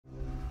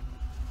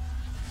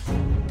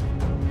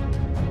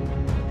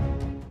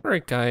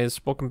Alright guys,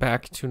 welcome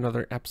back to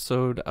another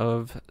episode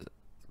of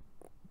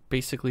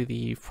basically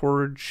the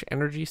Forge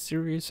Energy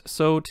series.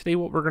 So today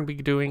what we're going to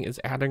be doing is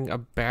adding a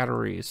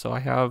battery. So I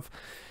have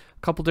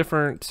a couple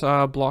different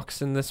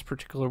blocks in this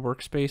particular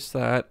workspace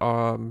that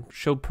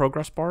show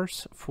progress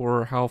bars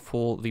for how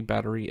full the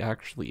battery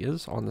actually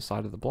is on the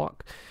side of the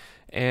block.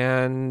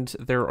 And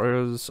there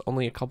is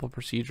only a couple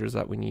procedures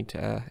that we need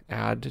to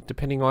add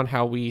depending on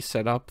how we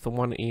set up the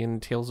one in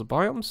Tales of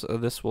Biomes.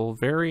 This will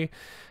vary,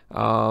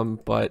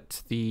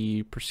 but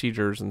the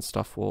procedures and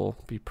stuff will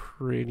be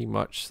pretty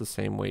much the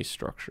same way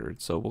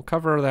structured. So we'll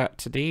cover that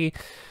today.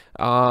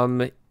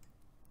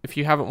 If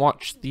you haven't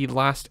watched the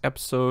last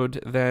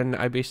episode, then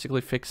I basically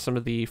fixed some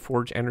of the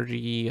Forge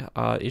Energy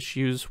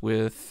issues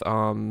with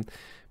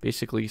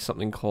basically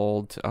something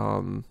called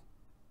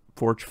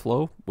Forge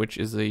Flow, which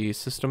is a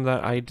system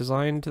that I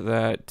designed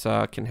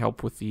that can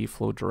help with the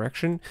flow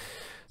direction.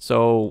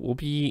 So we'll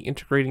be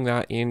integrating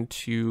that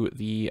into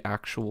the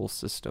actual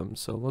system.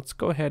 So let's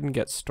go ahead and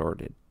get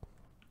started.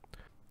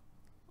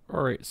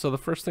 Alright, so the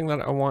first thing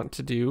that I want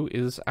to do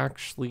is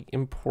actually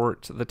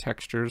import the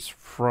textures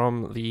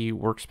from the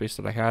workspace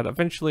that I had.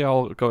 Eventually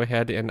I'll go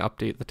ahead and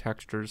update the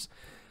textures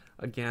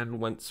again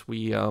once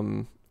we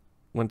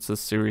once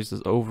this series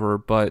is over,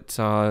 but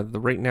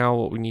right now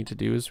what we need to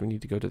do is we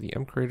need to go to the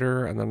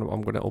MCreator, and then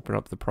I'm going to open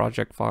up the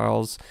project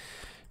files,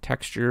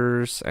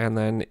 textures, and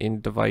then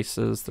in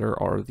devices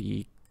there are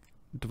the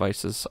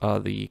devices,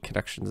 the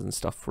connections and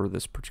stuff for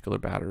this particular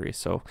battery.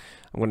 So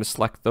I'm going to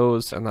select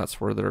those, and that's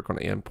where they're going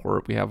to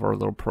import. We have our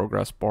little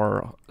progress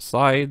bar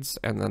sides,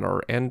 and then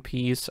our end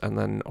piece, and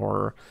then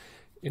our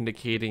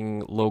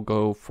indicating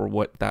logo for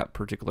what that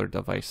particular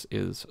device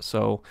is.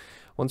 So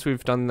once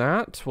we've done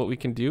that, what we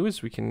can do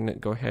is we can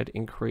go ahead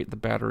and create the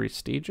battery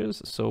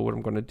stages. So what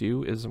I'm going to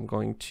do is I'm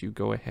going to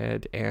go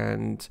ahead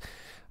and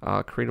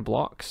create a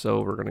block.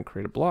 So we're going to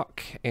create a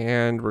block,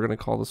 and we're going to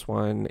call this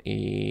one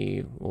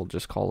we'll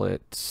just call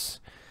it,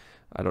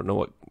 I don't know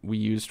what we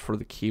used for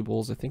the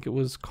cables. I think it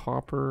was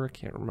copper. I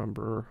can't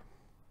remember.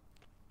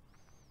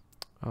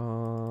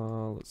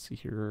 Let's see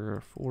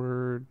here.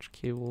 Forge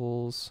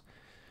cables.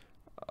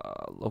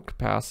 Low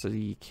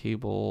capacity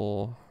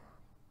cable.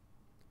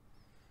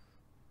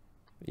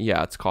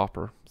 Yeah, it's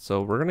copper.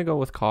 So we're gonna go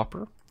with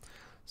copper.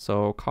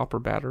 So copper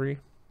battery,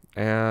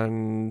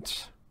 and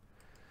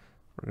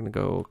we're gonna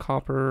go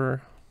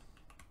copper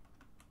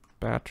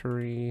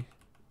battery,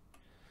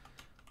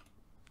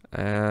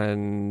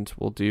 and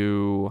we'll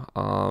do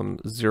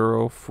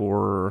 0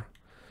 for,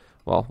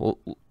 well,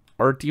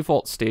 our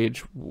default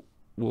stage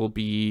will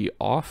be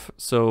off.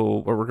 So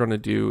what we're gonna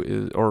do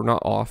is, or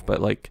not off,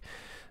 but like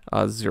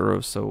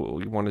 0. So what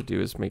we want to do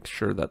is make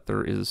sure that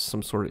there is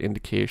some sort of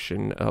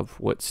indication of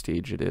what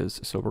stage it is.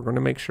 So we're going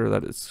to make sure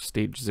that it's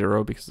stage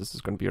 0 because this is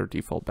going to be our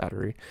default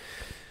battery.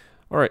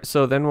 Alright,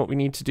 so then what we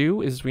need to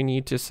do is we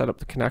need to set up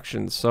the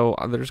connections. So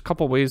there's a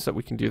couple ways that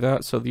we can do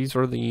that. So these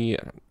are the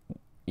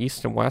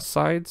east and west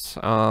sides,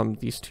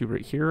 these two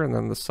right here, and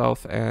then the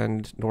south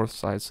and north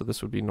side. So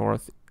this would be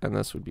north and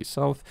this would be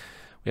south.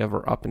 We have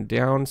our up and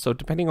down. So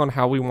depending on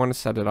how we want to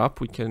set it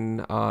up, we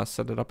can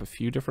set it up a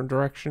few different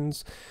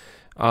directions.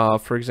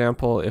 For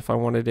example, if I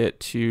wanted it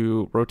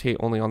to rotate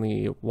only on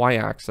the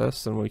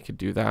y-axis, then we could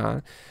do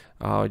that.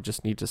 I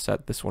just need to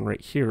set this one right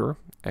here,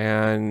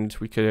 and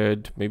we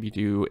could maybe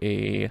do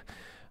a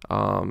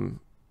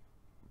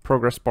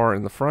progress bar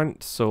in the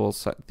front. So we'll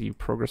set the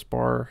progress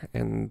bar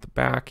in the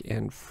back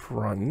and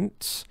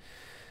front,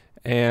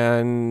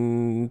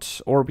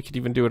 or we could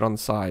even do it on the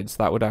sides.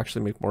 That would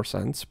actually make more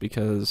sense,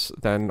 because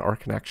then our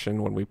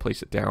connection when we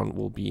place it down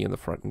will be in the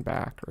front and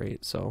back,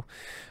 right? So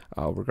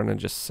we're going to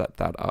just set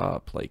that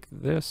up like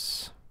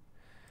this,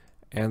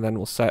 and then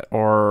we'll set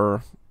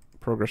our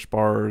progress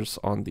bars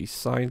on these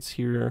sides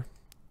here,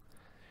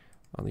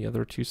 on the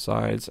other two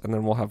sides, and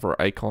then we'll have our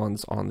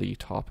icons on the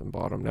top and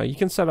bottom. Now you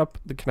can set up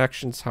the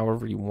connections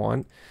however you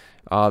want.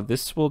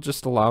 This will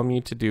just allow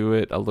me to do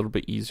it a little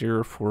bit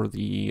easier for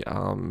the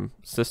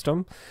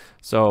system.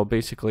 So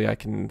basically I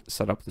can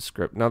set up the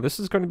script. Now this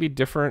is going to be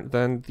different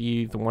than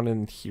the one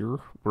in here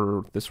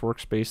where this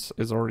workspace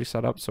is already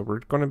set up. So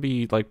we're going to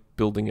be like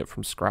building it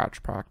from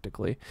scratch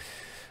practically.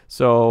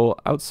 So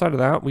outside of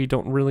that, we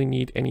don't really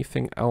need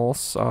anything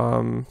else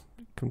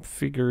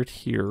configured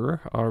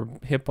here. Our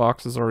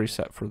hitbox is already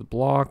set for the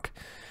block.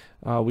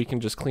 We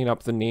can just clean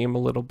up the name a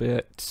little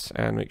bit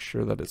and make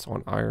sure that it's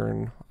on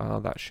iron.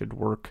 That should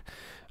work.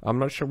 I'm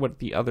not sure what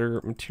the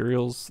other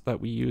materials that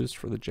we used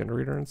for the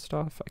generator and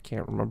stuff. I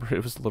can't remember.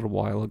 It was a little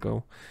while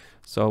ago.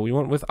 So we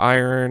went with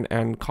iron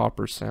and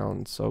copper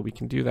sound. So we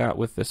can do that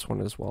with this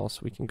one as well.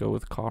 So we can go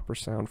with copper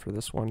sound for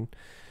this one.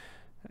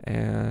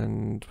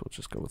 And we'll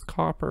just go with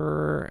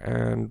copper,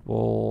 and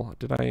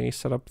did I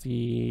set up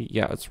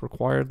yeah, it's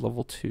required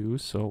level 2.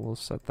 So we'll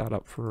set that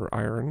up for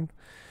iron.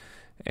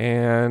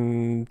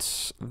 And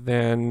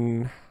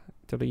then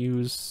did I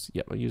use,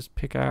 yeah, I used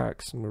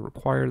pickaxe, and we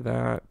require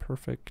that.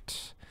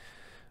 Perfect.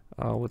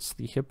 What's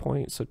the hit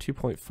point? So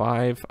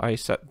 2.5. I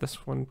set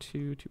this one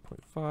to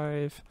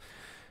 2.5.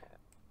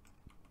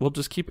 We'll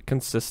just keep it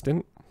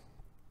consistent.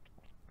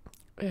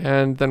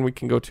 And then we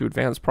can go to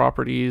advanced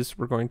properties.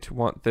 We're going to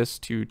want this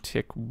to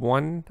tick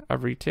 1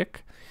 every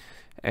tick.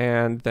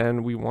 And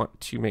then we want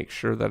to make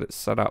sure that it's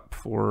set up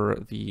for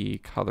the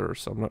color.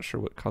 So I'm not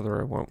sure what color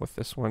I want with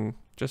this one,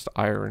 just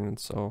iron.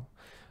 So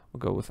we'll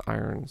go with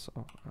iron.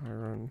 So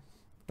iron,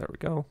 there we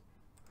go.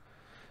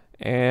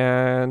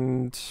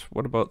 And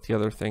what about the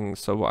other things?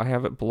 So I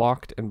have it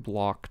blocked and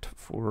blocked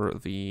for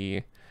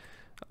the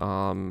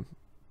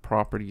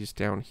properties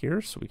down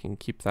here. So we can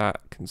keep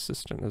that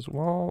consistent as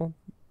well.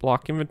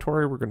 Block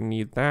inventory, we're going to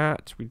need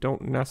that. We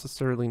don't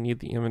necessarily need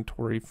the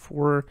inventory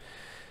for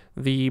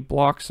the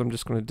blocks. So I'm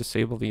just going to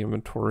disable the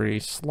inventory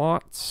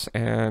slots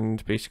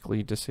and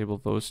basically disable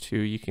those two.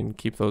 You can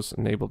keep those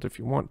enabled if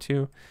you want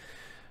to.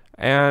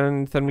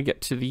 And then we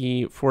get to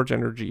the forge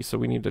energy. So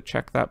we need to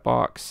check that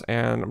box.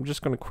 And I'm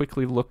just going to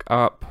quickly look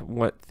up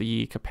what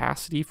the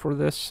capacity for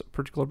this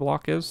particular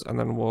block is, and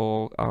then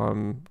we'll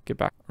get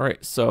back. All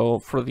right, so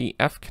for the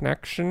F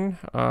connection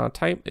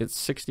type, it's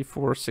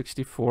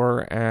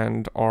 6464,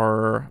 and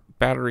our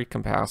battery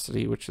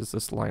capacity, which is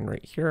this line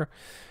right here,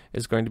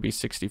 is going to be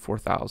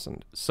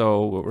 64,000.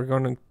 So what we're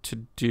going to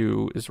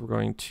do is we're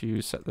going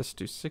to set this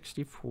to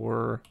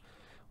 64.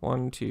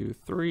 1, 2,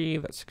 3,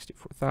 that's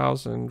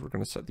 64,000. We're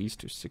going to set these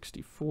to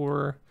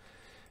 64.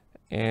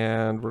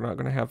 And we're not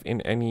going to have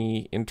in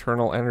any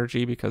internal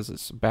energy because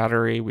it's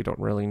battery. We don't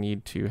really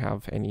need to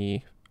have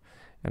any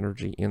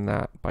energy in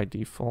that by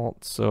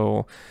default.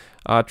 So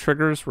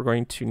triggers, we're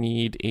going to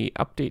need a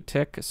update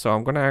tick. So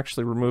I'm going to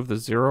actually remove the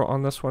 0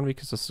 on this one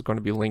because this is going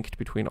to be linked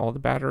between all the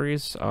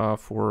batteries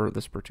for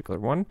this particular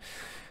one.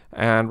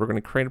 And we're going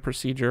to create a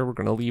procedure. We're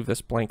going to leave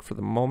this blank for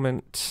the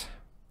moment.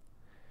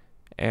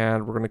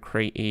 And we're going to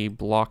create a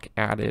block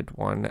added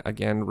one,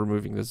 again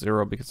removing the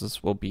 0 because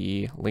this will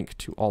be linked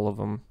to all of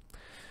them.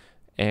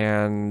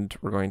 And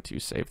we're going to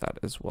save that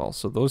as well.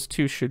 So those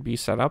two should be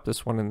set up,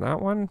 this one and that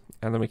one.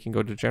 And then we can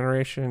go to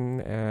generation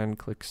and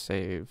click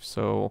save.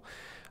 So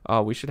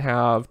we should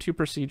have 2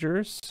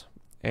 procedures,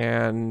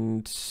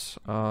 and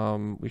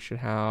we should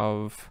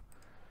have,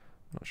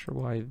 I'm not sure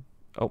why,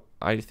 oh,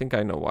 I think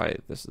I know why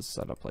this is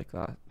set up like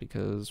that,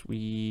 because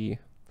we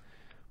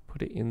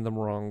put it in the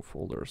wrong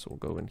folder. So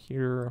we'll go in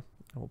here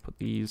and we'll put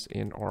these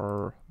in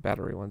our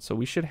battery one. So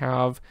we should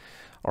have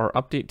our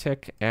update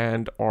tick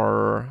and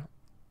our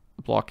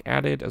block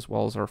added as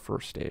well as our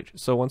first stage.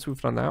 So once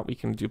we've done that, we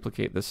can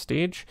duplicate this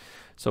stage.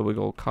 So we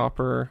go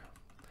copper,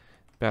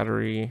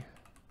 battery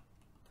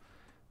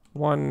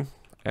 1,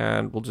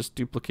 and we'll just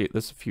duplicate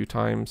this a few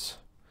times.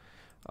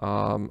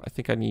 I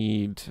think I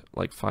need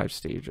like 5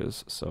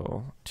 stages.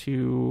 So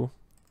 2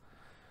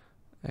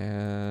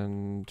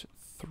 and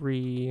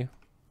 3.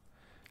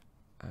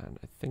 And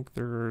I think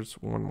there's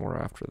one more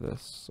after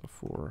this, so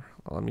 4.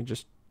 Let me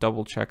just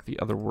double check the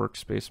other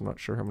workspace. I'm not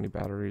sure how many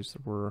batteries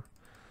there were.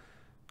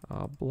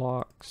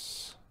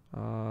 Blocks,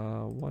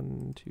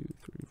 1, 2,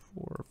 3,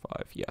 4,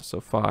 5. Yeah,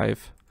 so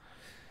 5.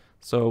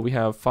 So we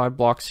have 5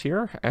 blocks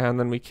here, and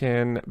then we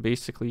can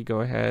basically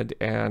go ahead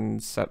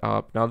and set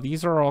up. Now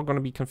these are all going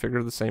to be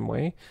configured the same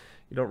way.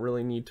 You don't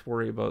really need to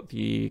worry about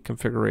the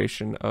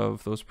configuration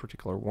of those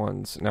particular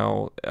ones.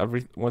 Now,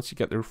 once you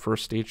get their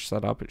first stage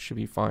set up, it should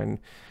be fine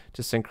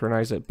to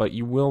synchronize it, but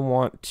you will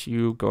want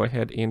to go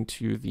ahead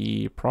into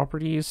the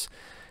properties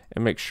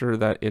and make sure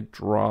that it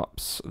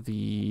drops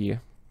the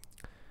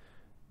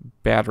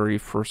battery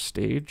first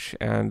stage,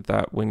 and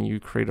that when you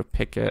create a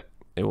picket,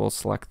 it will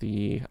select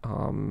the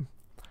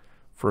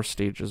first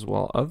stage as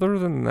well. Other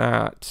than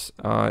that,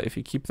 if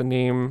you keep the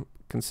name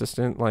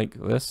consistent like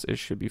this, it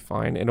should be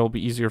fine, and it'll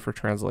be easier for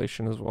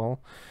translation as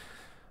well.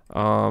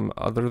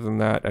 Other than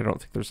that, I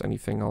don't think there's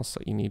anything else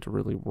that you need to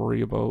really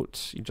worry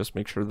about. You just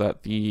make sure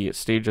that the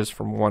stages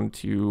from 1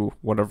 to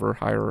whatever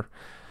higher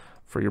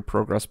for your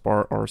progress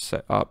bar are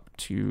set up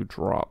to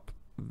drop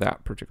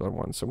that particular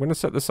one. So I'm going to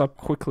set this up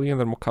quickly and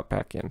then we'll cut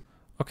back in.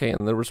 Okay,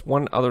 and there was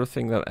one other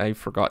thing that I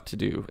forgot to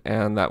do,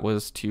 and that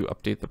was to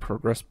update the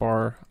progress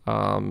bar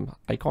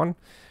icon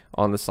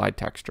on the side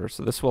texture.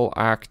 So this will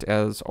act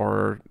as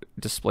our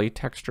display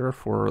texture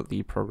for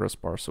the progress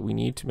bar. So we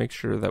need to make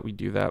sure that we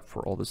do that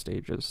for all the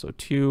stages. So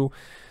 2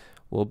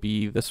 will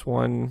be this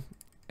one,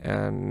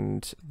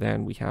 and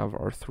then we have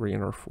our 3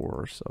 and our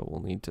 4. So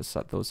we'll need to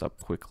set those up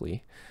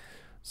quickly.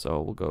 So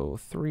we'll go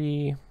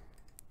 3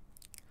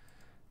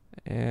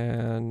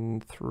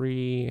 and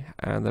 3,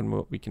 and then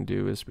what we can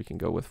do is we can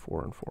go with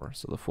 4 and 4.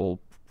 So the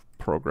full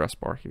progress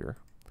bar here.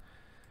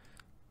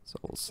 So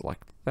we'll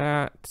select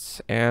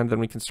that, and then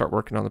we can start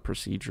working on the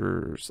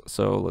procedures.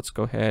 So let's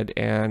go ahead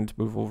and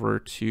move over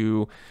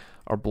to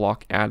our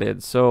block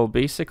added. So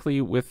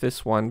basically with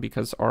this one,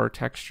 because our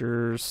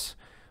textures,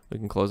 we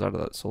can close out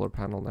of that solar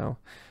panel now.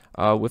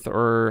 With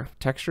our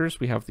textures,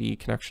 we have the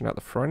connection at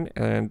the front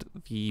and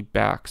the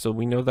back. So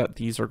we know that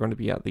these are going to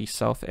be at the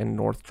south and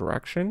north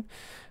direction.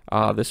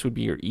 This would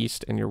be your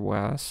east and your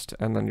west,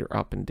 and then your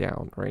up and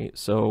down, right?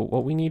 So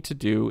what we need to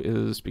do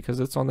is, because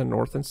it's on the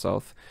north and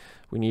south,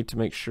 we need to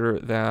make sure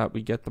that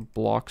we get the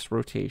blocks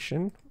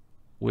rotation,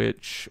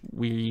 which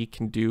we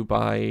can do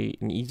by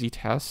an easy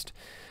test.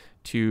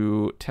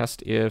 to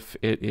test if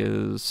it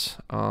is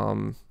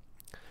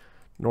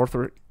north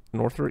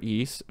or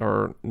east,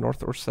 or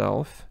north or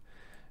south,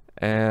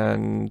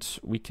 and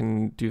we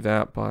can do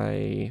that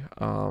by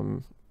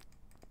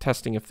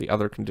testing if the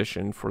other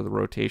condition for the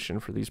rotation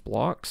for these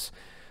blocks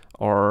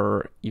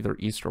are either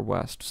east or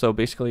west. So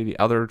basically the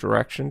other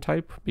direction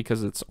type,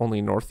 because it's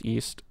only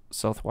northeast,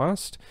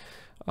 southwest,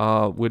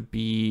 would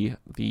be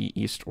the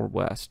east or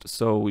west.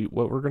 So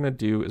what we're going to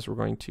do is we're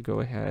going to go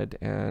ahead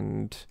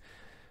and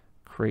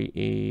create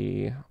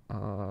a,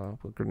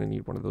 we're going to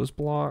need one of those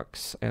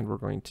blocks, and we're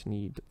going to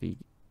need the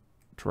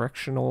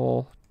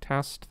directional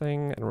test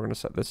thing, and we're going to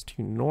set this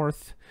to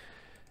north,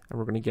 and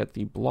we're going to get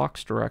the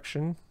blocks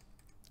direction.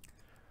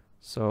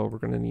 So we're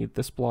going to need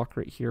this block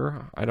right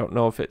here. I don't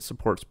know if it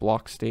supports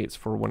block states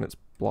for when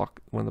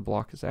the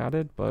block is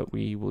added, but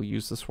we will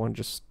use this one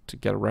just to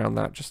get around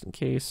that, just in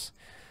case.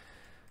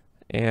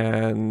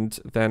 And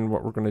then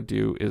what we're going to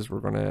do is we're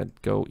going to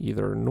go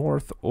either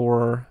north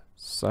or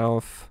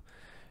south.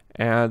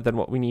 And then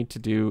what we need to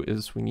do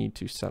is we need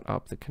to set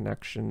up the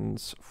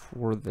connections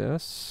for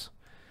this.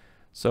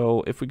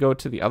 So if we go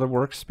to the other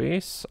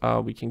workspace,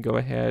 we can go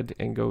ahead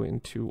and go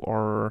into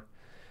our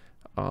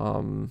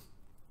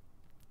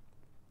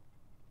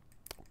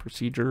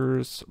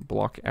procedures,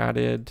 block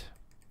added,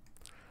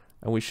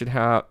 and we should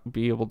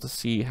be able to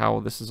see how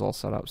this is all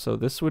set up. So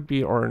this would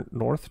be our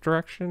north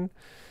direction.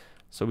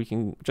 So we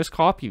can just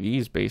copy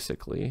these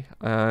basically,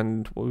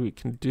 and what we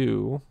can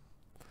do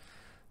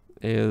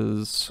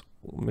is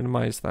we'll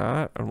minimize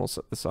that and we'll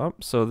set this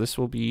up. So this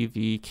will be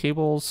the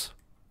cables,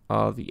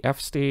 the F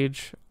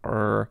stage,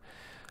 or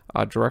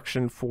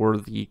direction for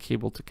the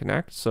cable to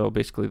connect. So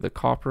basically the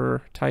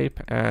copper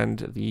type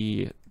and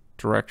the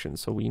direction.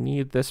 So we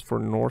need this for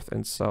north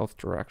and south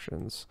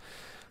directions.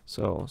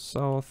 So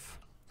south,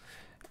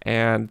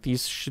 and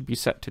these should be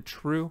set to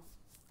true.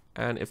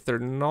 And if they're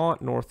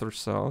not north or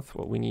south,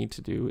 what we need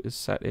to do is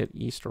set it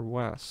east or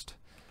west.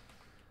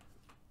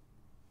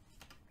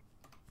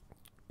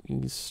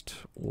 East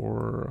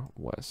or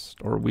west,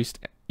 or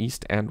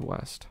east and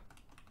west.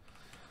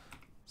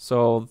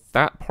 So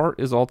that part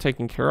is all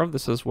taken care of.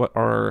 This is what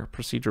our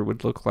procedure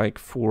would look like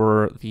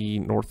for the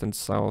north and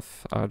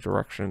south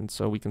direction.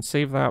 So we can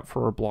save that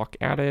for our block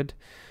added.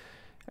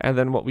 And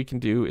then what we can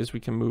do is we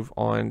can move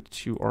on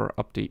to our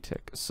update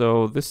tick.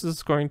 So this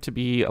is going to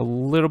be a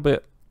little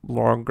bit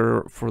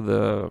longer for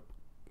the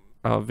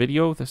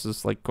video. This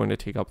is like going to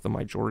take up the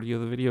majority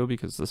of the video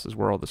because this is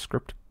where all the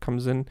script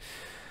comes in.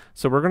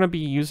 So we're going to be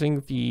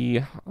using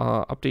the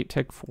update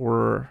tick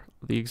for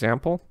the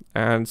example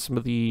and some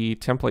of the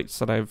templates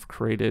that I've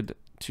created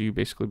to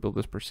basically build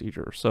this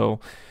procedure.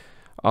 So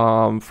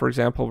for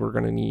example, we're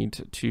going to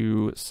need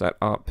to set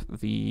up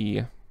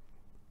the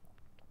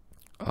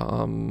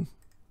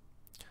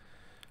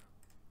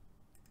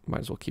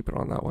might as well keep it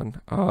on that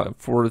one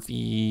for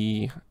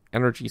the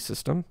energy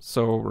system.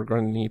 So we're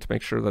going to need to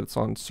make sure that it's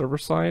on server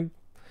side,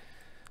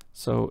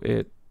 so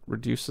it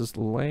reduces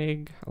the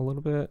lag a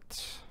little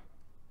bit.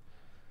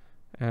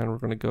 And we're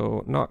going to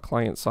go not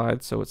client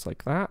side, so it's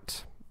like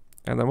that.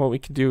 And then what we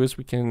can do is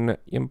we can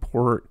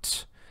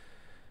import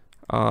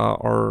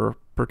our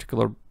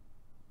particular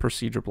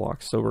procedure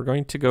block. So we're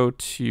going to go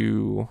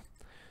to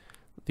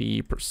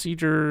the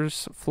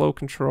procedures, flow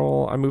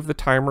control. I moved the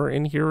timer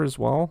in here as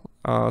well,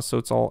 so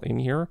it's all in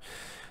here.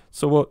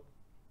 So what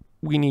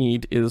we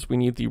need is we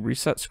need the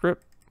reset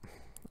script,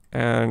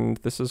 and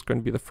this is going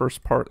to be the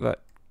first part that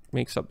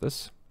makes up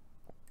this.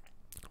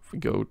 If we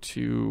go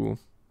to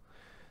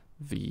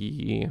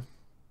the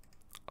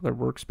other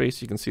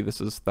workspace, you can see this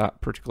is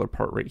that particular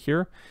part right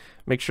here.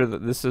 Make sure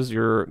that this is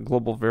your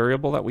global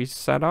variable that we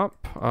set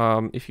up.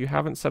 If you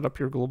haven't set up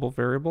your global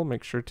variable,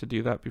 make sure to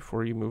do that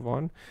before you move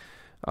on.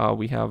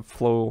 We have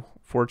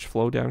forge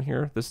flow down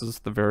here. This is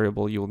the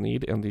variable you'll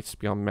need. It needs to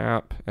be on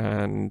map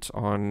and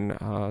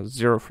on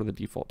 0 for the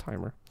default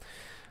timer.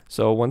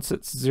 So once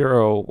it's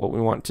 0, what we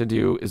want to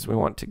do is we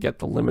want to get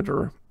the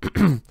limiter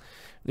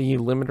the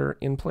limiter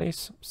in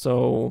place.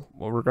 So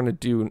what we're going to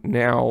do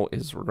now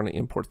is we're going to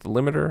import the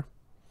limiter,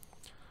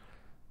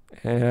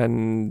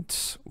 and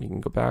we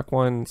can go back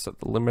one, set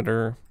the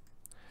limiter,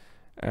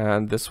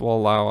 and this will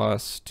allow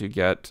us to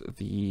get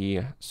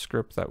the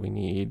script that we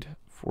need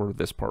for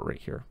this part right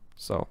here.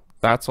 So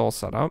that's all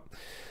set up.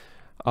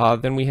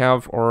 Then we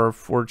have our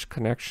forge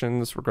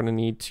connections. We're going to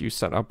need to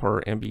set up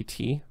our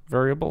MBT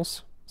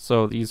variables.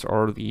 So these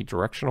are the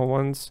directional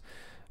ones.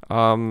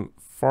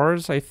 Far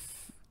as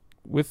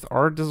with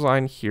our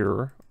design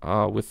here,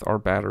 with our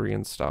battery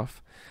and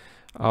stuff,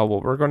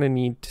 what we're going to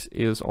need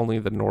is only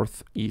the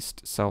north,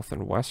 east, south,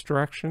 and west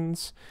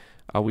directions.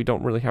 We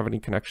don't really have any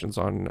connections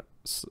on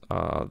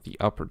the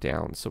up or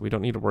down, so we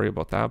don't need to worry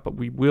about that, but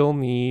we will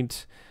need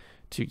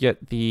to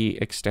get the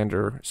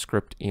extender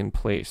script in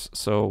place.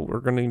 So what we're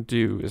going to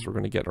do is we're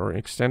going to get our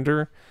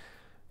extender,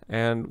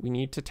 and we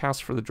need to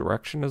task for the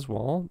direction as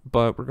well,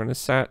 but we're going to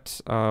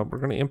set, we're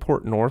going to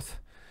import north,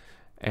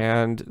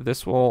 and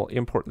this will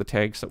import the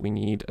tags that we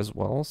need as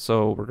well.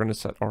 So we're going to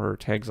set our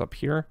tags up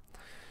here,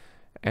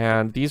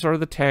 And these are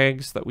the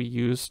tags that we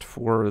used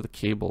for the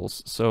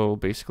cables. So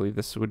basically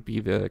this would be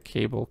the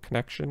cable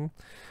connection.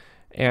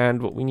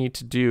 And what we need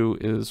to do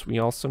is we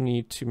also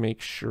need to make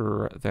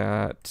sure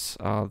that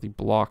the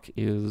block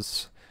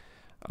is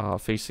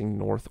facing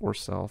north or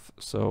south.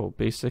 So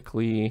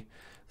basically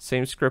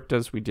same script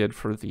as we did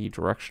for the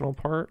directional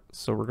part.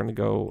 So we're going to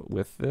go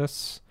with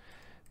this,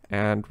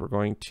 and we're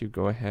going to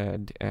go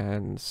ahead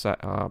and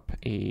set up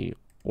a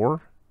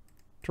OR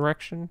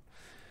direction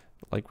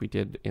like we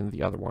did in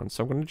the other one.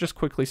 So I'm going to just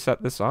quickly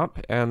set this up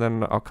and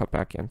then I'll cut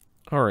back in.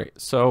 All right,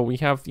 so we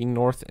have the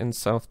north and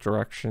south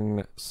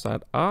direction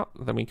set up.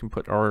 Then we can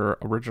put our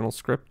original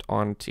script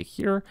onto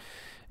here,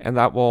 and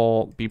that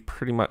will be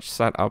pretty much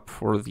set up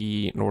for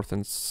the north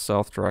and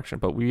south direction.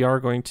 But we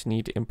are going to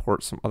need to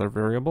import some other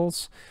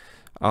variables.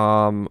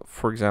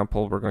 For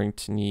example, we're going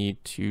to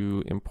need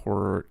to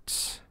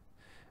import,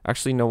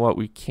 actually, you know what?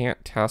 We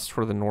can't test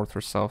for the north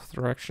or south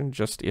direction,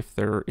 just if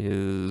there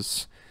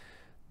is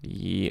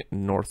the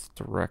north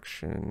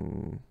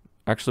direction.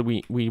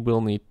 Actually, we will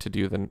need to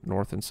do the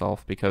north and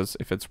south, because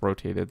if it's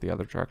rotated the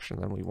other direction,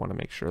 then we want to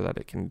make sure that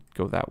it can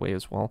go that way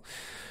as well.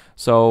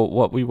 So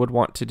what we would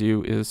want to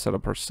do is set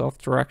up our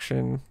south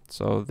direction.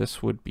 So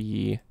this would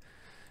be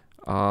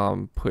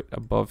put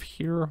above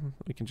here.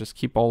 We can just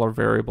keep all our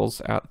variables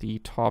at the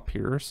top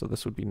here. So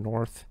this would be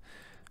north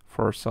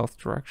for our south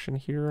direction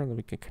here, and then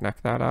we can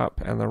connect that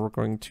up. And then we're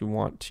going to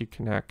want to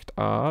connect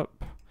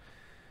up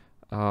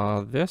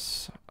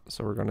this.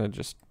 So we're going to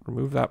just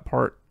remove that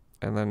part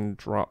and then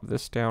drop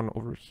this down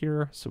over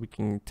here so we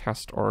can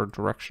test our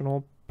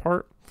directional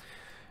part.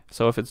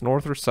 So if it's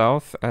north or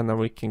south, and then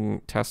we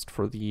can test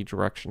for the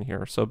direction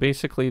here. So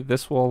basically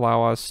this will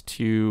allow us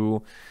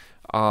to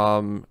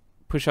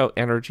push out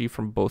energy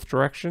from both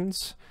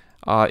directions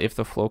if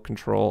the flow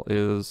control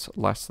is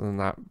less than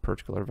that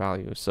particular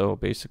value. So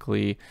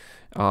basically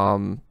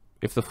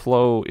if the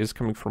flow is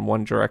coming from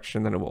one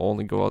direction, then it will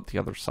only go out the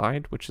other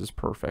side, which is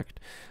perfect.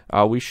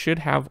 We should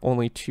have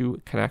only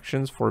 2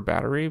 connections for a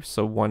battery,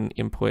 so one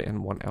input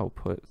and one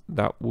output.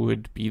 That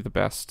would be the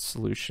best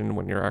solution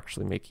when you're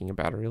actually making a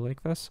battery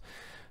like this.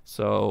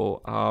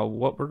 So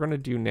what we're going to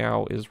do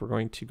now is we're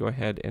going to go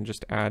ahead and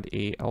just add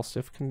a else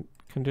if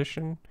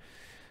condition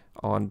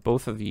on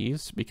both of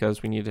these,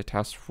 because we need to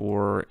test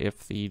for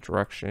if the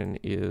direction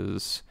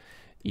is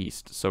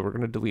east. So we're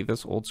going to delete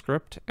this old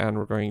script, and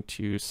we're going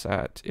to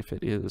set if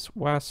it is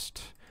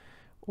west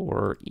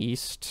or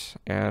east,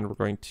 and we're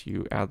going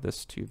to add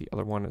this to the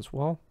other one as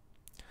well.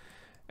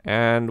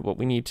 And what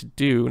we need to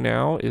do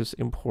now is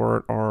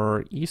import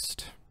our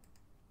east,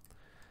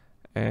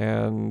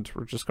 and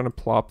we're just going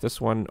to plop this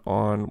one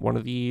on one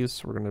of these.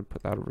 So we're going to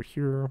put that over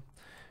here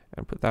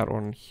and put that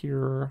on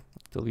here,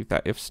 delete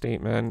that if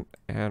statement,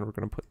 and we're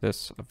going to put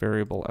this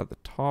variable at the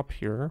top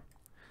here.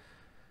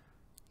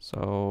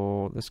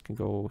 So this can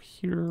go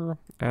here,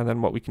 and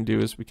then what we can do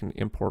is we can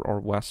import our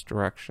west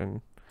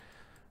direction.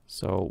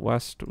 So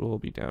west will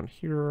be down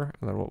here,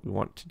 and then what we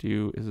want to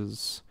do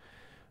is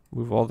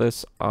move all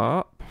this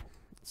up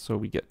so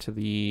we get to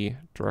the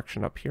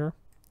direction up here.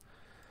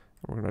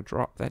 We're going to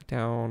drop that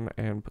down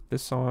and put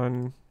this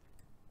on,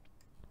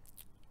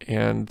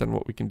 and then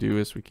what we can do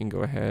is we can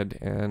go ahead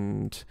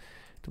and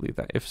delete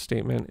that if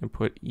statement and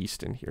put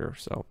east in here.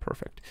 So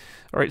perfect.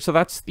 All right, so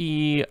that's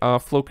the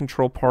flow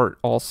control part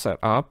all set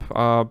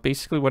up.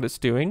 Basically what it's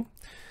doing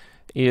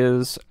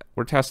is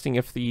we're testing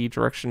if the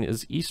direction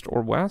is east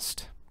or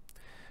west,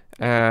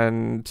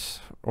 and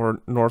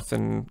or north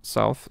and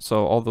south,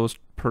 so all those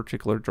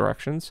particular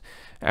directions.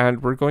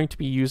 And we're going to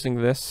be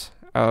using this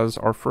as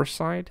our first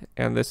side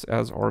and this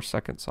as our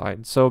second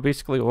side. So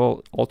basically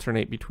we'll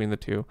alternate between the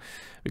two,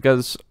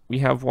 because we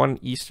have one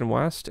east and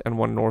west and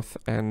one north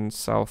and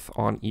south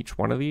on each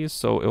one of these,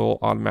 so it will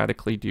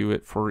automatically do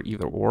it for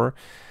either or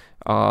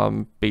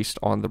based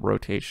on the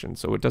rotation.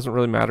 So it doesn't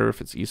really matter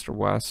if it's east or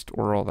west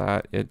or all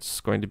that, it's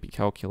going to be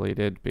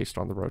calculated based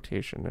on the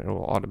rotation, and it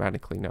will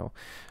automatically know.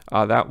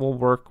 That will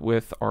work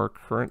with our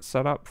current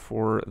setup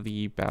for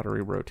the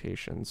battery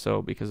rotation.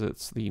 So because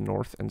it's the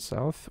north and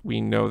south,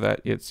 we know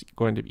that it's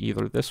going to be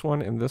either this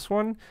one and this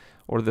one,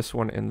 or this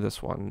one and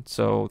this one.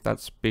 So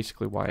that's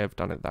basically why I've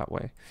done it that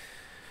way.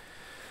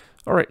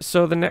 All right,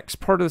 so the next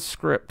part of the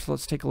script,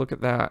 let's take a look at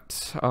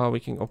that.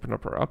 We can open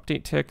up our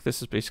update tick. This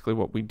is basically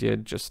what we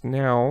did just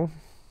now.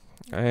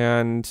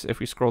 And if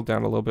we scroll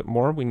down a little bit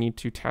more, we need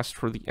to test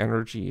for the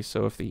energy.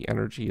 So if the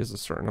energy is a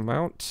certain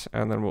amount,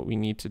 and then what we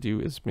need to do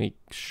is make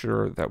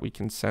sure that we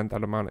can send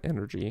that amount of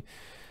energy.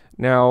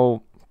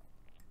 Now,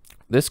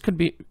 this could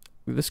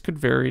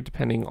vary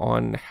depending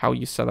on how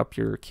you set up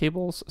your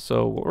cables.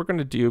 So what we're going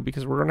to do,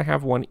 because we're going to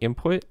have one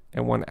input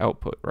and one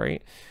output,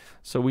 right?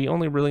 So we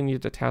only really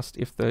need to test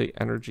if the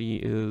energy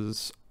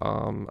is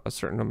a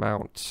certain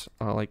amount,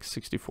 like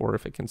 64,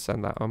 if it can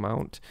send that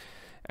amount,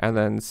 and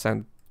then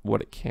send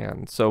what it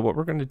can. So what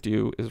we're going to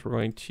do is we're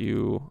going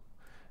to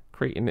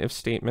create an if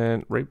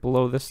statement right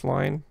below this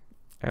line,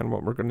 and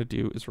what we're going to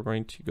do is we're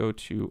going to go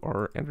to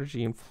our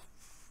energy and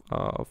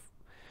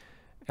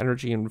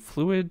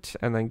fluid,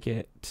 and then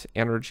get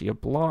energy a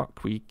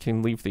block. We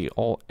can leave the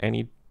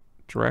any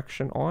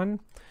direction on.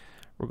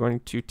 We're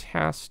going to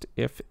test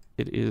if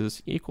it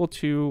is equal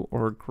to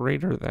or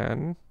greater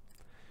than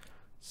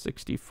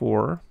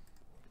 64.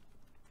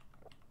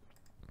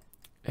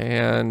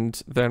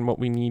 And then what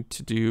we need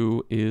to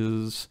do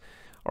is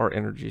our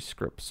energy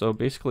script. So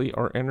basically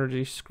our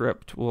energy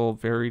script will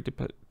vary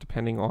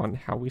depending on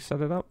how we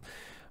set it up.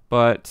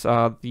 But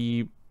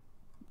the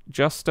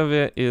gist of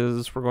it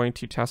is we're going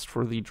to test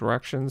for the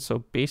direction. So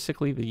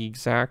basically the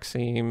exact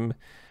same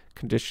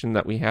condition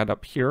that we had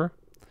up here.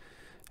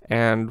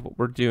 And what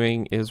we're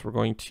doing is we're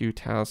going to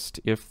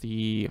test if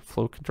the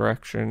flow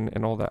direction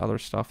and all that other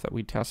stuff that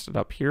we tested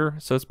up here.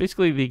 So it's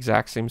basically the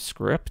exact same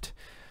script.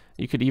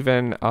 You could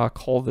even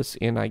call this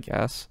in, I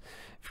guess,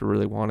 if you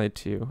really wanted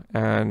to.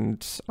 And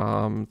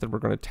then we're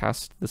going to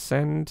test the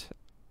send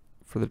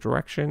for the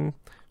direction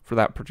for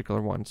that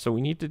particular one. So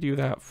we need to do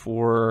that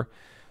for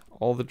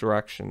all the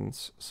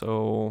directions.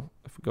 So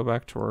if we go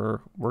back to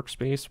our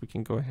workspace, we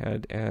can go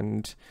ahead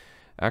and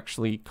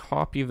actually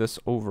copy this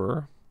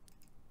over.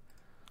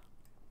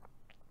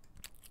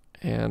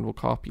 And we'll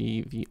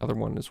copy the other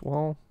one as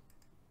well.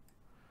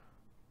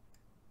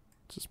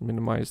 Just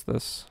minimize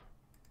this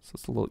so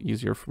it's a little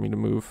easier for me to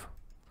move.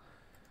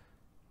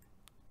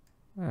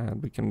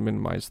 And we can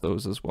minimize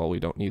those as well. We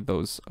don't need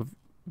those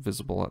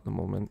visible at the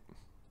moment.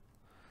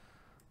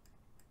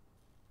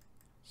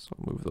 So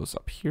move those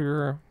up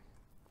here.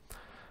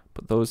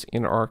 Put those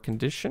in our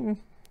condition.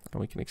 And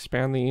we can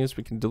expand these.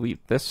 We can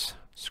delete this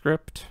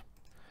script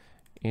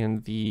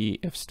in the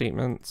if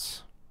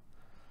statements,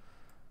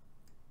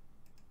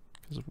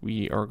 because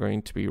we are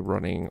going to be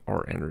running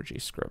our energy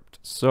script.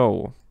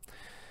 So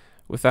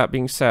with that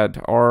being said,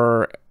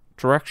 our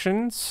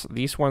directions,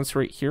 these ones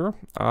right here,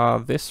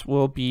 this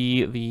will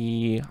be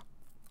the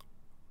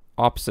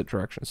opposite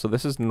direction. So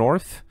this is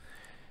north,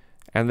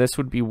 and this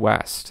would be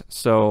west.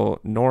 So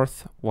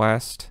north,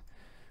 west,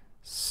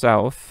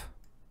 south,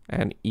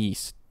 and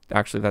east.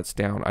 Actually, that's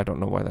down. I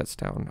don't know why that's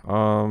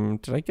down.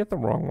 Did I get the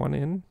wrong one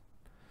in?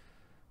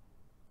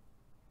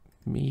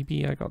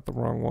 Maybe I got the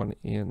wrong one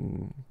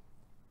in.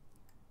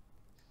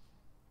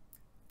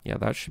 Yeah,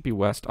 that should be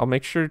west. I'll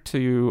make sure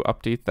to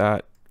update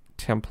that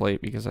template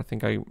because I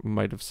think I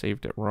might have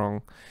saved it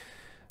wrong.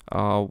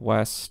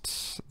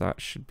 West, that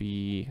should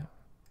be,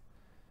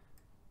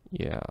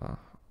 yeah.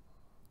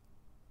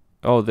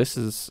 Oh, this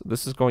is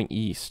going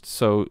east.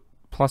 So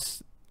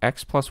plus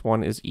x plus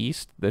 1 is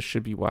east. This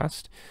should be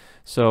west.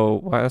 So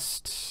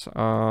west,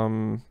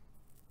 I'm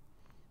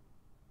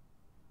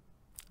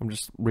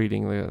just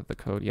reading the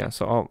code. Yeah,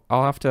 so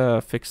I'll have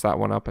to fix that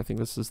one up. I think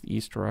this is the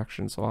east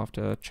direction, so I'll have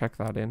to check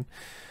that in.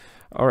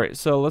 All right,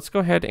 so let's go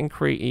ahead and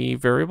create a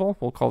variable.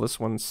 We'll call this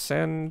one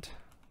send,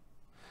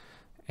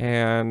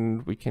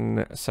 and we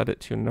can set it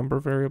to a number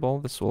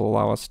variable. This will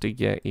allow us to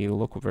get a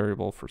local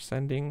variable for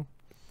sending.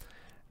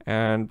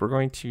 And we're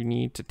going to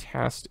need to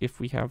test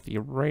if we have the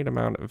right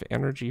amount of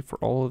energy for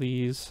all of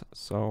these.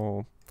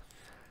 So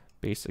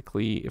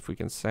basically, if we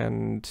can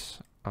send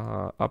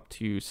up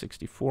to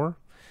 64.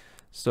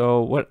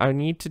 So what I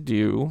need to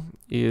do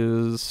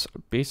is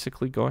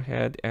basically go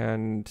ahead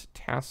and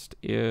test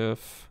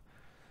if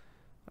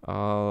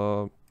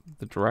the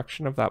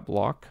direction of that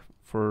block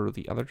for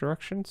the other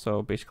direction.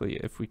 So basically,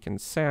 if we can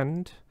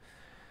send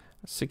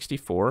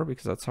 64,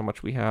 because that's how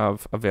much we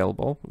have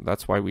available.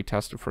 That's why we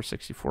tested for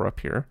 64 up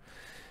here.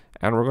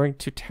 And we're going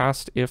to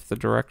test if the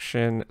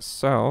direction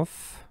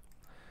south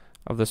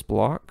of this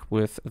block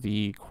with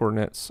the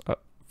coordinates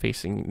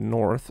facing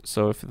north.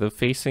 So if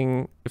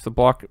the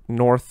block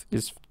north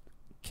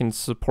can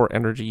support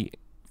energy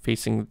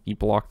facing the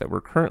block that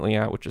we're currently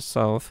at, which is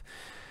south,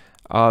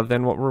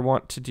 then what we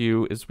want to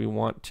do is we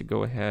want to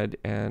go ahead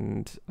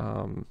and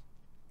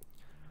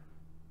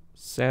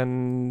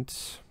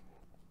send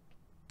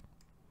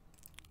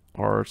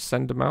our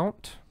send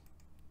amount,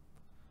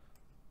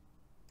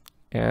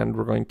 and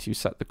we're going to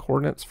set the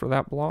coordinates for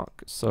that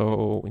block.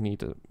 So we need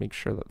to make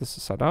sure that this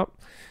is set up,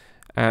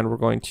 and we're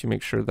going to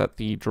make sure that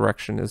the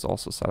direction is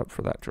also set up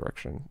for that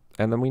direction.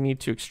 And then we need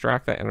to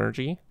extract that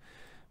energy,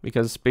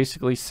 because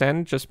basically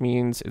send just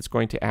means it's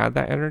going to add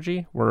that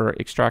energy, where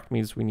extract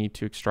means we need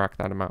to extract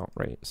that amount,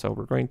 right? So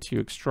we're going to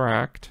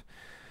extract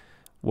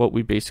what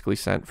we basically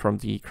sent from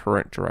the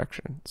current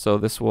direction. So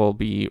this will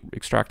be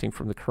extracting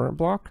from the current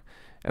block,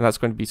 and that's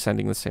going to be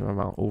sending the same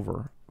amount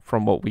over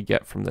from what we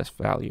get from this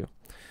value.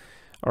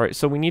 All right,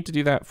 so we need to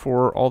do that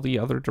for all the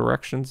other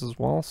directions as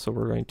well. So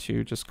we're going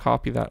to just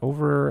copy that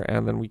over,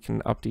 and then we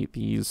can update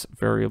these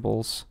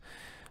variables.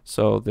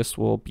 So this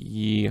will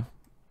be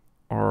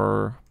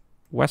our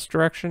west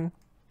direction,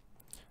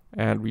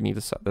 and we need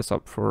to set this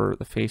up for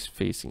the face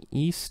facing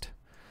east,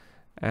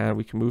 and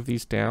we can move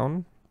these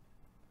down.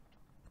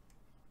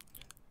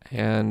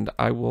 And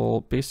I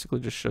will basically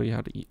just show you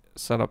how to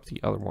set up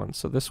the other one.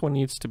 So this one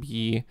needs to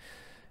be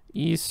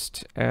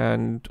east,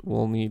 and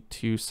we'll need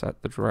to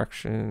set the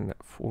direction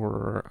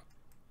for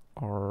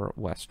our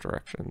west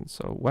direction.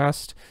 So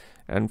west,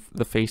 and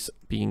the face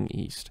being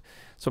east.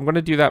 So I'm going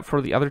to do that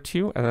for the other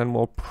two, and then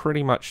we're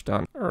pretty much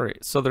done. All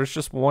right, so there's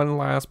just one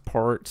last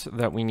part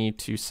that we need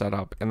to set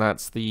up, and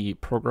that's the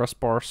progress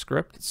bar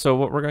script. So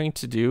what we're going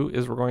to do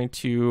is we're going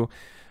to,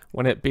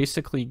 when it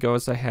basically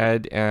goes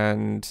ahead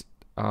and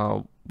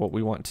what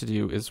we want to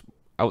do is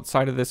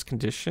outside of this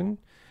condition,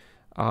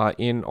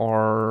 in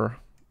our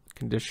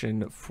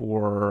condition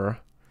for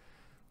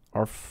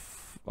our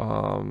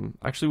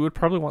actually we would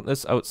probably want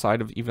this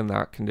outside of even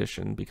that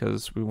condition,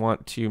 because we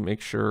want to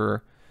make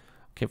sure,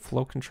 okay,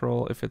 flow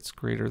control, if it's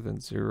greater than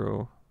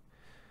 0,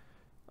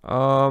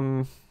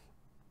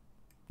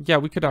 yeah,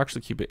 we could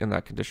actually keep it in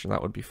that condition.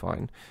 That would be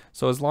fine.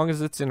 So as long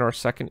as it's in our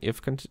second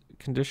if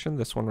condition,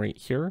 this one right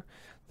here,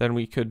 then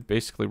we could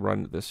basically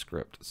run this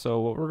script. So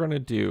what we're going to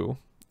do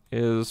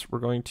is we're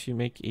going to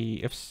make a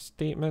if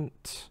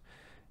statement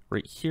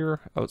right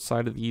here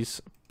outside of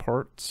these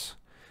parts.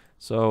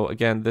 So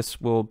again, this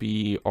will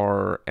be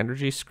our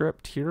energy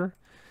script here,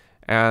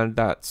 and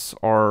that's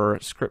our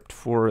script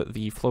for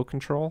the flow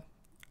control.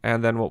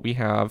 And then what we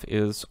have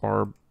is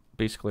our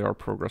basically our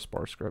progress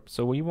bar script.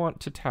 So we want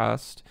to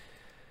test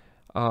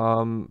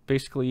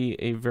basically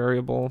a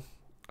variable.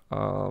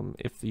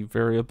 If the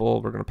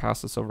variable, we're going to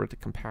pass this over to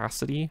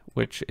capacity,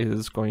 which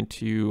is going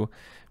to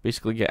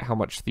basically get how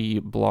much the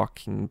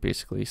block can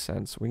basically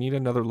send. So we need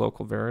another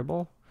local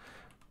variable,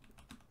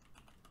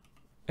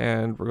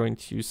 and we're going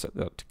to set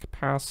that to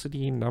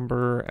capacity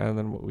number. And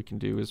then what we can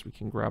do is we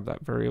can grab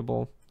that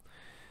variable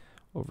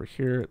over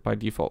here. By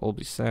default, will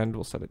be send.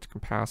 We'll set it to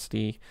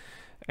capacity.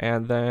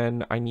 And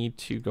then I need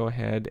to go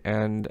ahead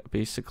and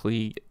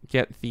basically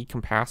get the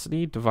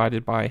capacity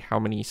divided by how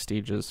many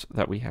stages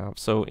that we have.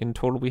 So in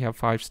total, we have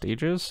 5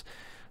 stages.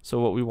 So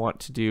what we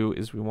want to do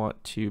is we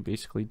want to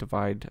basically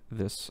divide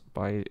this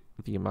by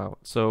the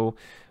amount. So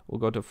we'll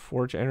go to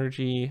forge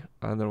energy,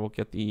 and then we'll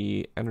get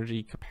the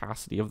energy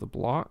capacity of the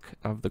block,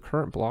 of the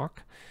current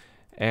block.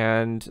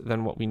 And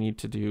then what we need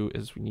to do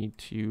is we need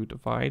to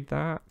divide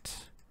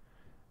that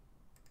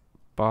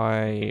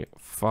by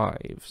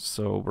 5.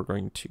 So we're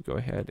going to go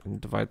ahead and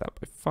divide that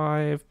by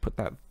 5, put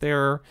that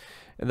there,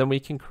 and then we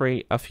can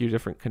create a few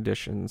different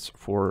conditions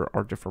for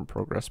our different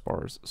progress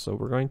bars. So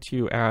we're going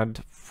to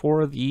add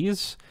 4 of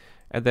these,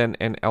 and then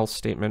an else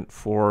statement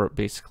for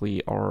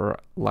basically our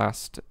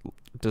last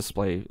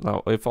display.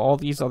 Now, if all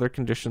these other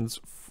conditions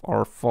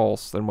are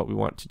false, then what we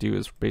want to do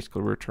is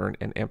basically return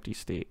an empty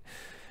state.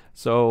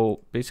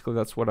 So basically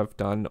that's what I've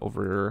done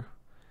over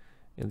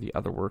in the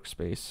other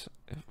workspace.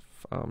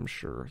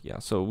 Sure, yeah,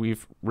 so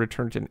we've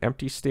returned an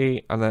empty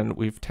state, and then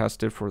we've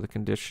tested for the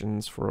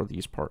conditions for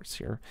these parts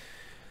here.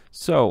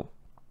 So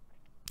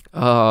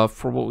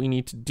for what we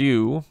need to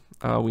do,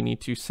 we need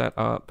to set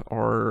up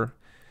our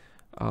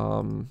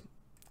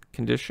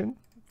condition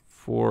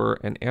for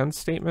an and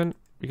statement,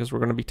 because we're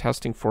going to be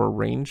testing for a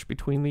range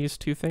between these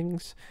two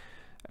things,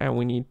 and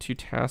we need to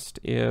test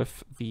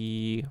if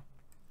the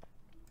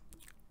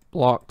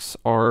blocks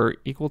are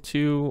equal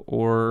to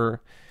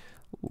or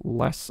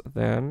less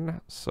than,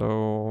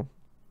 so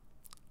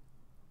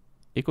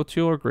equal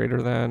to or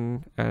greater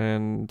than,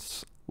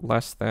 and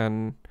less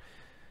than,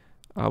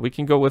 we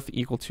can go with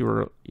equal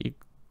to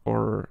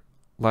or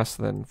less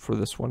than for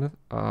this one,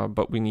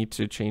 but we need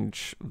to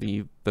change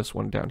this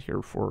one down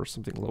here for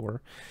something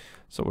lower.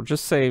 So we'll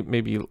just say,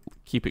 maybe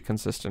keep it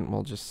consistent,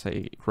 we'll just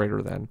say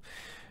greater than.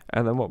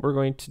 And then what we're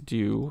going to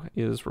do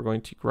is we're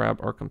going to grab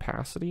our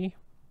capacity.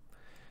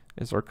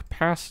 Is our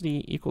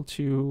capacity equal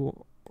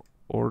to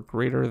or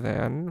greater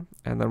than,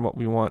 and then what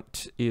we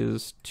want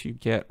is to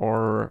get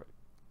our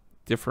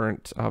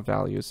different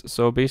values.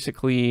 So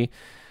basically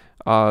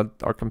our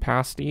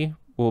capacity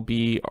will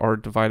be our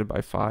divided by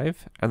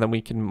 5, and then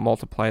we can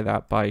multiply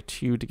that by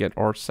 2 to get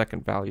our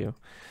second value.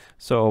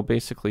 So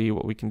basically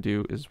what we can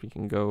do is we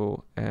can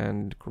go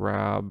and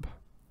grab,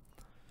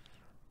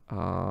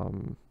 I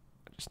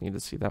just need to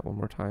see that one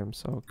more time.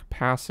 So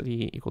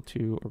capacity equal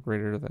to or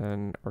greater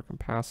than our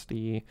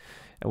capacity,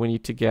 and we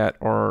need to get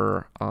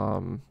our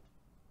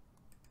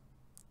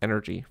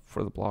energy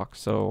for the block.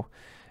 So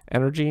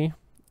energy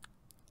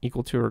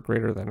equal to or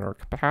greater than our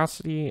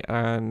capacity,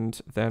 and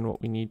then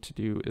what we need to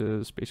do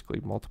is basically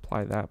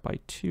multiply that by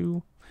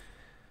 2.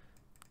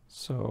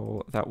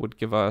 So that would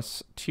give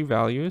us 2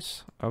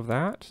 values of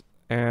that,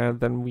 and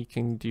then we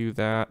can do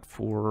that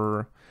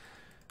for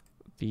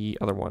the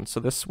other one. So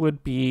this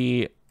would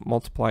be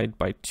multiplied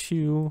by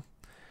 2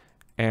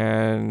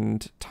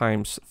 and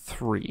times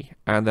 3,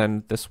 and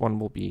then this one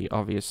will be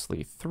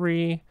obviously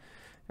 3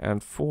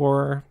 and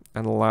 4,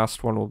 and the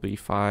last one will be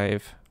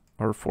 5,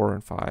 or 4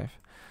 and 5.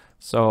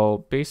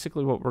 So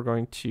basically what we're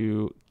going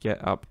to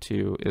get up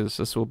to is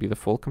this will be the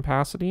full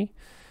capacity,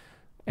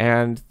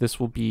 and this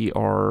will be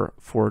our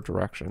forward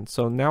direction.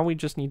 So now we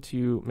just need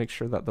to make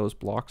sure that those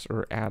blocks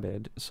are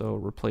added, so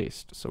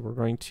replaced. So we're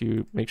going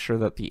to make sure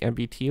that the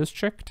MBT is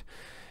checked,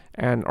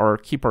 and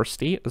keep our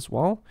state as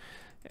well.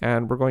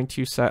 And we're going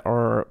to set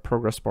our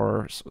progress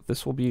bars.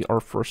 This will be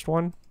our first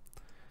one,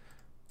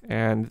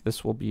 and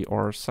this will be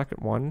our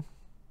second one,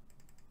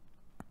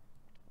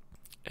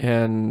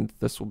 and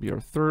this will be our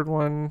third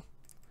one,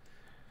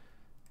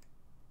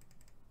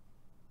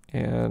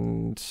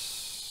 and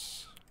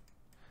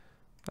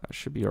that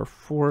should be our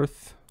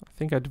 4th. I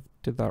think I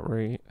did that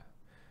right.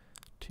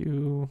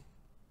 2.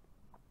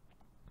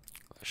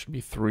 That should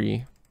be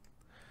 3.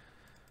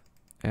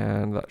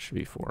 And that should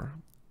be 4.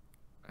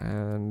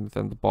 And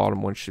then the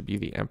bottom one should be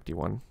the empty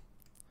one.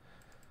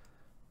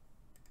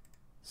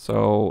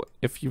 So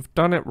if you've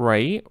done it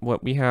right,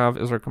 what we have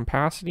is our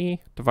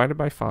capacity divided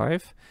by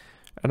 5.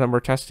 And then we're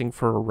testing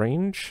for a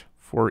range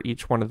for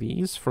each one of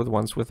these, for the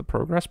ones with the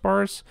progress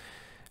bars.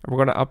 And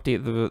we're going to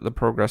update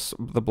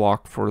the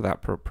block for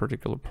that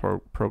particular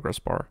progress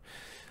bar.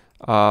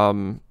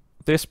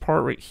 This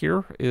part right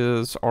here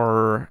is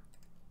our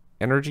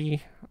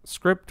energy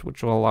script,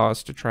 which will allow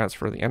us to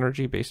transfer the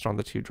energy based on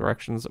the 2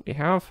 directions that we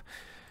have.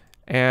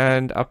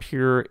 And up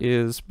here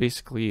is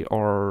basically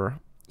our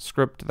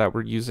script that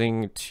we're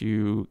using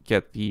to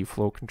get the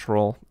flow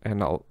control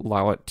and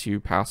allow it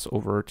to pass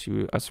over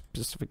to a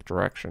specific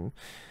direction.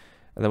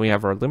 And then we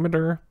have our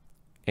limiter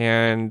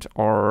and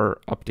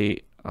our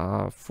update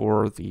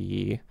for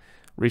the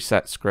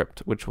reset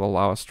script, which will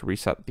allow us to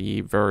reset the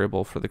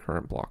variable for the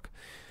current block.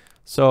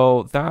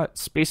 So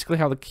that's basically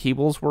how the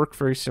cables work,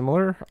 very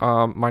similar,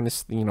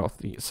 minus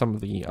some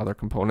of the other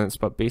components,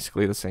 but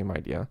basically the same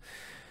idea.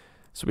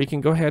 So we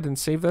can go ahead and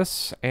save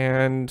this,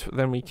 and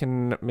then we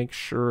can make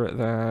sure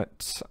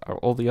that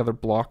all the other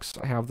blocks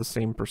have the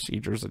same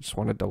procedures. I just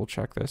want to double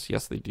check this.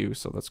 Yes, they do,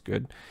 so that's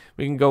good.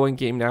 We can go in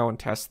game now and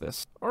test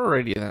this.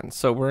 Alrighty then,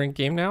 so we're in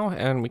game now,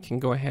 and we can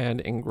go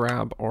ahead and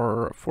grab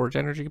our Forge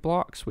Energy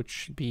blocks, which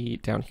should be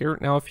down here.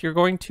 Now, if you're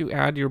going to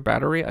add your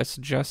battery, I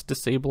suggest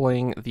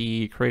disabling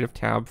the creative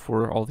tab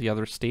for all the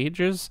other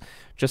stages,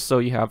 just so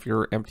you have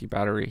your empty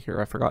battery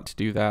here. I forgot to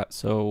do that,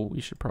 so we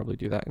should probably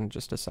do that in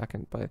just a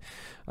second, but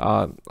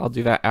I'll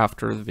do that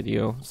after the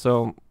video.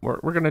 So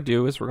what we're going to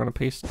do is we're going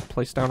to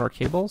place down our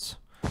cables,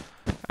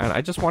 and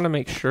I just want to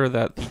make sure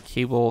that the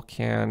cable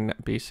can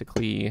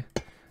basically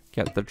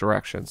get the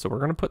direction. So we're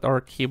going to put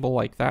our cable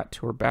like that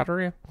to our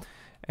battery,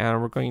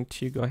 and we're going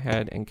to go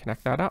ahead and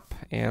connect that up,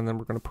 and then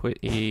we're going to put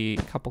a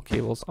couple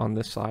cables on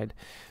this side.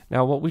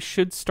 Now what we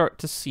should start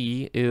to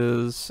see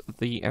is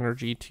the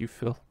energy to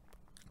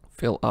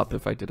fill up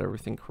if I did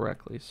everything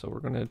correctly. So we're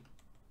going to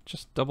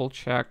just double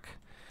check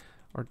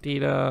our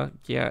data,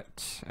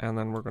 get, and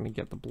then we're going to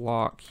get the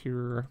block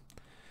here.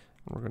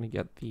 We're going to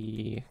get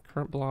the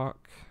current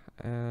block,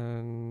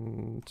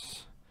 and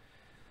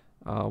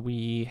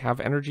we have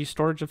energy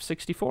storage of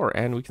 64,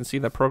 and we can see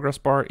that progress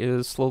bar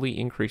is slowly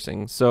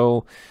increasing.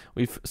 So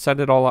we've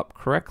set it all up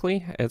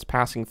correctly. It's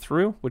passing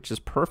through, which is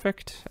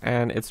perfect,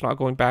 and it's not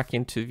going back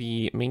into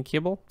the main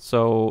cable.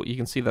 So you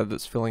can see that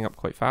it's filling up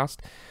quite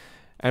fast.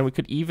 And we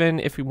could even,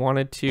 if we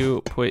wanted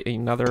to, put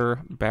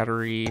another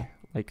battery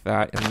like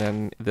that, and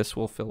then this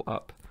will fill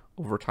up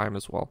over time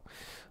as well.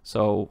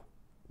 So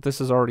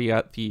this is already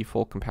at the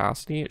full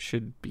capacity. It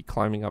should be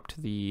climbing up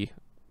to the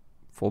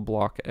full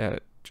block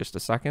at just a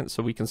second.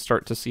 So we can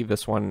start to see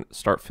this one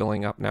start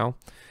filling up now.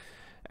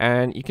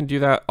 And you can do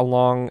that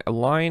along a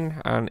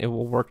line, and it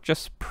will work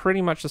just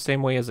pretty much the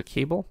same way as a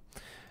cable.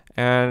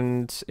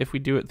 And if we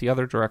do it the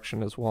other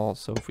direction as well,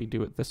 so if we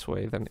do it this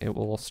way, then it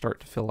will start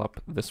to fill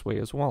up this way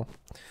as well.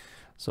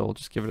 So we'll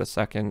just give it a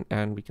second,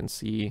 and we can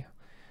see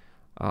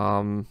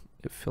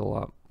it fill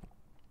up.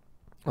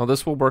 Now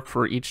this will work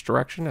for each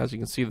direction. As you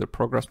can see, the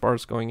progress bar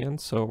is going in,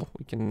 so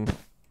we can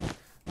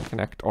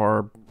connect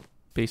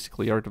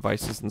basically our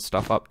devices and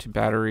stuff up to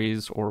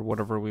batteries or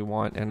whatever we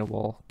want, and it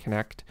will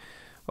connect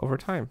over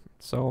time.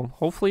 So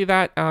hopefully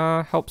that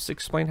helps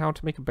explain how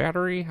to make a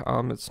battery.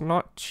 It's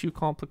not too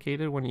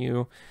complicated when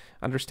you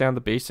understand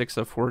the basics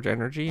of Forge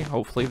Energy.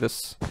 Hopefully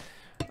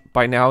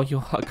by now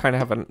you'll kind of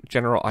have a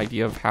general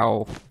idea of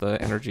how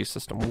the energy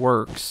system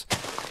works.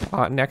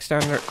 Next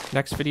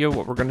video,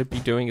 what we're going to be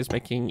doing is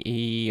making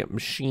a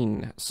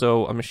machine.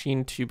 So a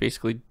machine to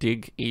basically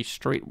dig a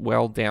straight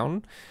well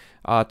down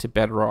to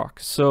bedrock.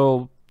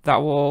 So that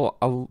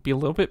will be a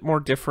little bit more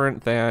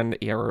different than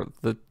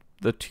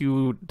the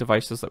 2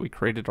 devices that we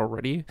created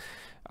already,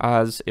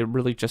 as it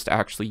really just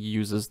actually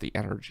uses the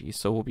energy.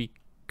 So we'll be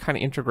kind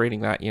of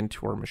integrating that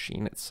into our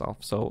machine itself.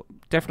 So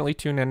definitely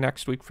tune in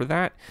next week for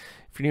that.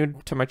 If you're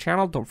new to my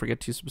channel, don't forget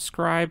to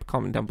subscribe,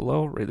 comment down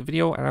below, rate the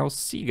video, and I will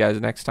see you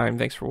guys next time.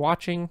 Thanks for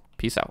watching.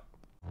 Peace out.